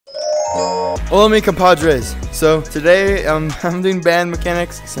Hola mi compadres. So today I'm doing band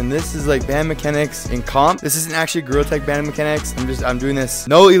mechanics, and this is like band mechanics in comp. This isn't actually Gorilla Tag band mechanics. I'm doing this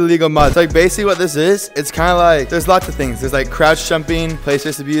no illegal mods. Like basically what this is, it's kind of like there's lots of things. There's like crouch jumping, place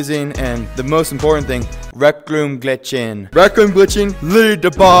abusing, and the most important thing, rec room glitching. Rec room glitching, literally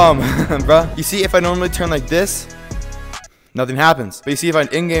the bomb, bruh. You see, if I normally turn like this, nothing happens. But you see, if I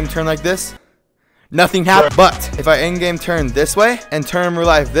in-game turn like this, nothing happens. But if I in-game turn this way and turn real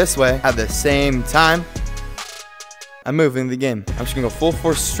life this way at the same time, I'm moving the game. I'm just gonna go full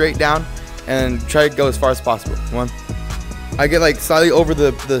force straight down and try to go as far as possible. One. I get like slightly over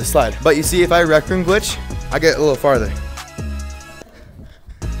the slide. But you see, if I rec room glitch, I get a little farther.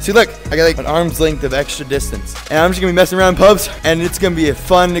 See, look, I got like an arm's length of extra distance. And I'm just gonna be messing around pubs, and it's gonna be a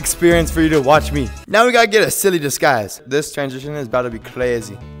fun experience for you to watch me. Now we gotta get a silly disguise. This transition is about to be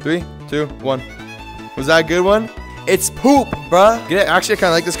crazy. 3, 2, 1. Was that a good one? It's poop, bruh. Get it? Actually, I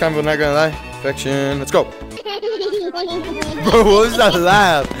kinda like this combo, not gonna lie. Perfection, let's go. Bro, what was that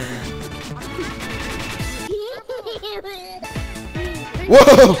laugh?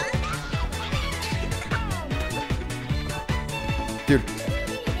 Whoa! Dude.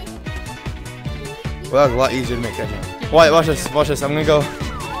 Well, that was a lot easier to make that jump. Wait, watch this, watch this. I'm gonna go.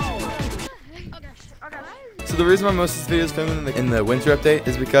 So the reason why most of this video is filmed in the winter update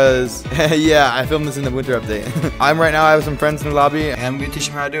is because, yeah, I filmed this in the winter update. I have some friends in the lobby, and I'm gonna teach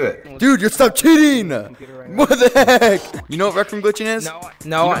them how to do it. Dude, you stop cheating! What the heck? You know what rec room glitching is?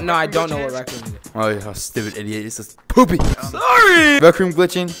 No, I don't know what rec room is. Oh, you stupid idiot. It's just poopy. Sorry! Rec room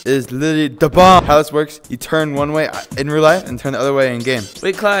glitching is literally the bomb. How this works, you turn one way in real life and turn the other way in game.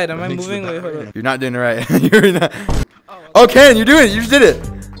 Wait, Clyde, am I moving? Wait, hold on. You're not doing it right. You're not. Oh, Ken, you're doing it. You just did it.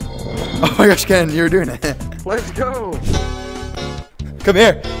 Oh my gosh, Ken, you're doing it. Let's go. Come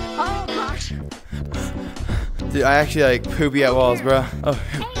here. Oh gosh. Dude, I actually like poopy at walls, bro. Oh.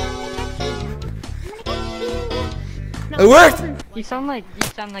 It worked. You sound like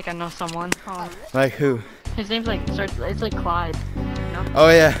I know someone. Like who? His name's like it's like Clyde. No? Oh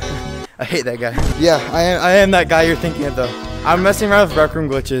yeah. I hate that guy. Yeah, I am that guy you're thinking of though. I'm messing around with rec room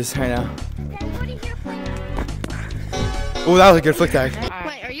glitches right now. Oh, that was a good flick tag.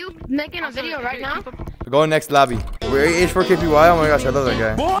 Wait, are you making a video right now? We're going next lobby. We're H4KPY. Oh my gosh, I love that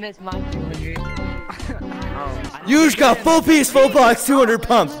guy. You just got full piece, full box, 200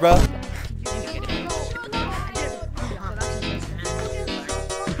 pumps, bro.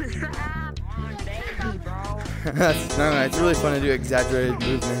 No, it's really fun to do exaggerated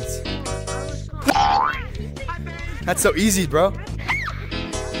movements. That's so easy, bro.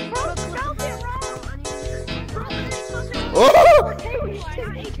 Oh!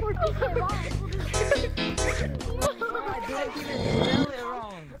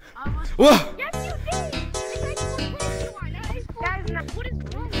 Whoa!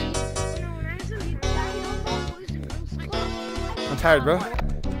 I'm tired, bro.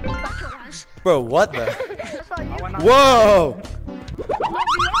 Bro, what the? Whoa!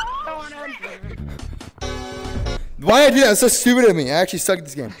 Why did I do that? That's so stupid of me. I actually suck at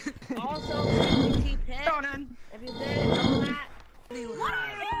this game.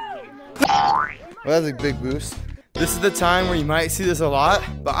 Well, that's a big boost. This is the time where you might see this a lot,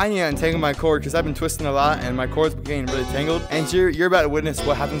 but I need to untangle my cord because I've been twisting a lot and my cord's getting really tangled. And you're about to witness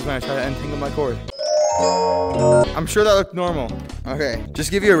what happens when I try to untangle my cord. I'm sure that looked normal. Okay, just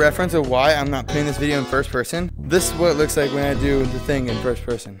give you a reference of why I'm not putting this video in first person. This is what it looks like when I do the thing in first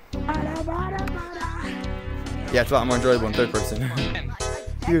person. Yeah, it's a lot more enjoyable in third person.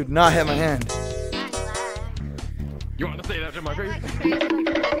 Dude, not hit my hand. You want to say that to my face?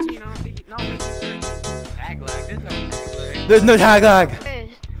 There's no tag lag.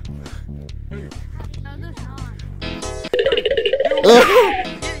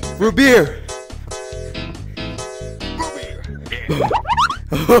 Root beer.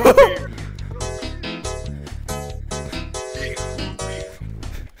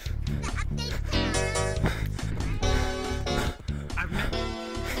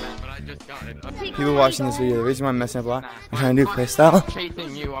 People watching this video, the reason why I'm messing up a lot, I'm trying to do playstyle.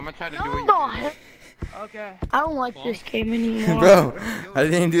 Chasing you, I'm gonna try to do it. Okay. I don't like this game anymore. Bro, I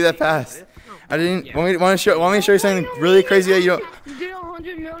didn't even do that fast. I didn't. Want me to show you something really crazy that you don't? You did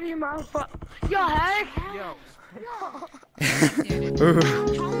 100 million miles. Yo, heck. Yo.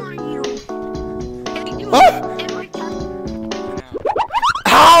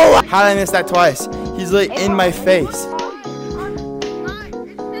 Ow! How did I miss that twice? He's like in my face.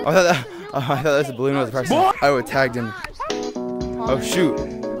 I thought that was a balloon. That was a person. I would have tagged him. Oh shoot!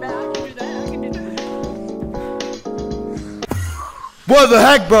 What the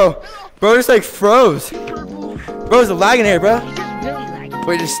heck, bro? Bro just like froze. Bro's lagging here, bro.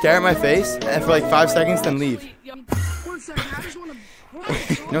 Wait, just stare at my face and for like 5 seconds, then leave. You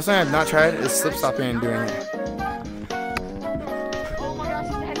know something I've not tried is slip stopping and doing it.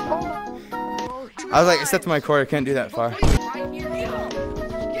 I was like, except to my cord, I can't do that far.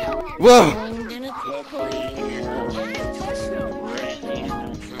 Whoa!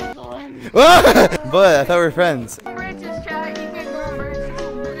 But I thought we were friends.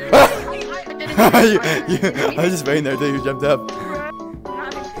 I was just waiting there until you jumped up.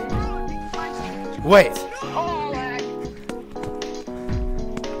 Wait.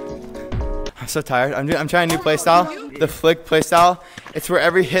 I'm so tired. I'm trying a new playstyle. The flick playstyle. It's where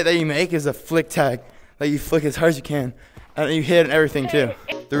every hit that you make is a flick tag. Like you flick as hard as you can. And you hit and everything too.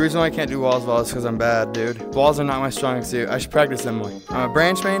 The reason why I can't do walls well is because I'm bad, dude. Walls are not my strongest suit. I should practice them more. I'm a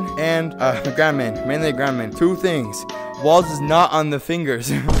branch main and a ground main. Mainly a ground main. 2 things. Walls is not on the fingers.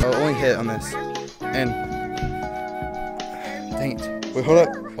 I'll only hit on this. And dang it. Wait, hold up.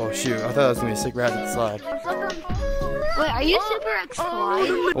 Oh shoot, I thought that was gonna be a sick rapid slide. Wait, are you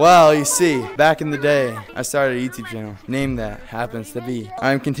SuperXClyde? Well, you see, back in the day, I started a YouTube channel. Name that happens to be.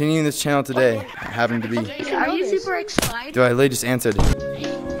 I'm continuing this channel today. Happen to be. Are you SuperXClyde? Do I literally just answered?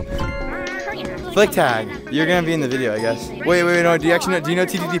 Flick tag. You're gonna be in the video, I guess. Wait, no. Do you actually know? Do you know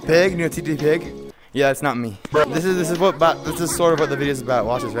TTT Pig? Do you know TTT Pig? Yeah, it's not me. This is sort of what the video is about.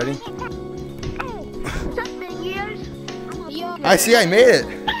 Watch this. Ready? I see. I made it.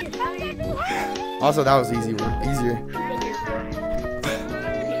 Also, that was easier.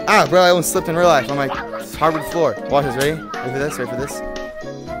 Ah, bro, I almost slipped in real life on my hardwood floor. Watch this. Ready? Wait for this. Wait for this.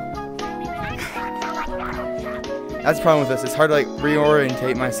 That's the problem with this. It's hard to like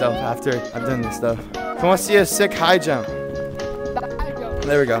reorientate myself after I've done this stuff. If I want to see a sick high jump.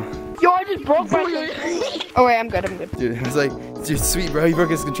 There we go. Yo, I just broke my. Oh wait, I'm good. Dude, it was like, dude, sweet, bro. You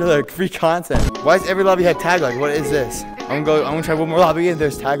broke his controller. Free content. Why does every lobby have tag lag? What is this? I'm gonna try one more lobby. If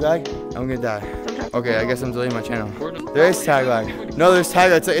there's tag lag, I'm gonna die. Okay, I guess I'm deleting my channel. There is tag lag. No, there's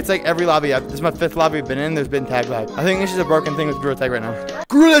tag lag. It's like every lobby. This is my 5th lobby I've been in. There's been tag lag. I think this is a broken thing with Gorilla Tag right now.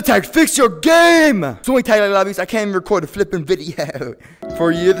 Gorilla Tag, fix your game! So many tag lag lobbies, I can't even record a flipping video.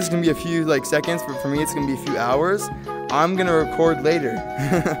 For you, this is gonna be a few like seconds. But for me, it's gonna be a few hours. I'm gonna record later.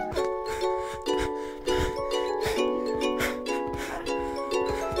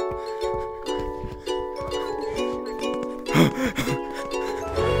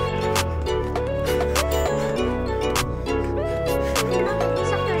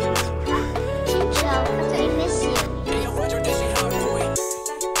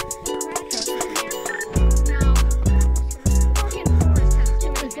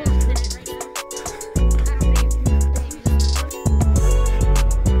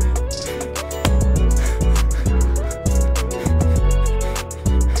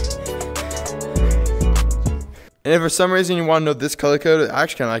 And if for some reason you want to know this color code, I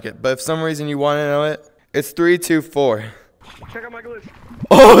actually kind of like it. But if for some reason you want to know it, it's 324. Check out my glitch.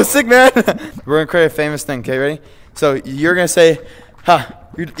 Oh, sick, man. We're going to create a famous thing. Okay, ready? So you're going to say, ha,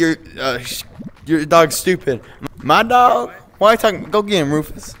 your dog's stupid. My dog? Why are you talking? Go get him,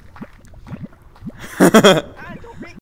 Rufus.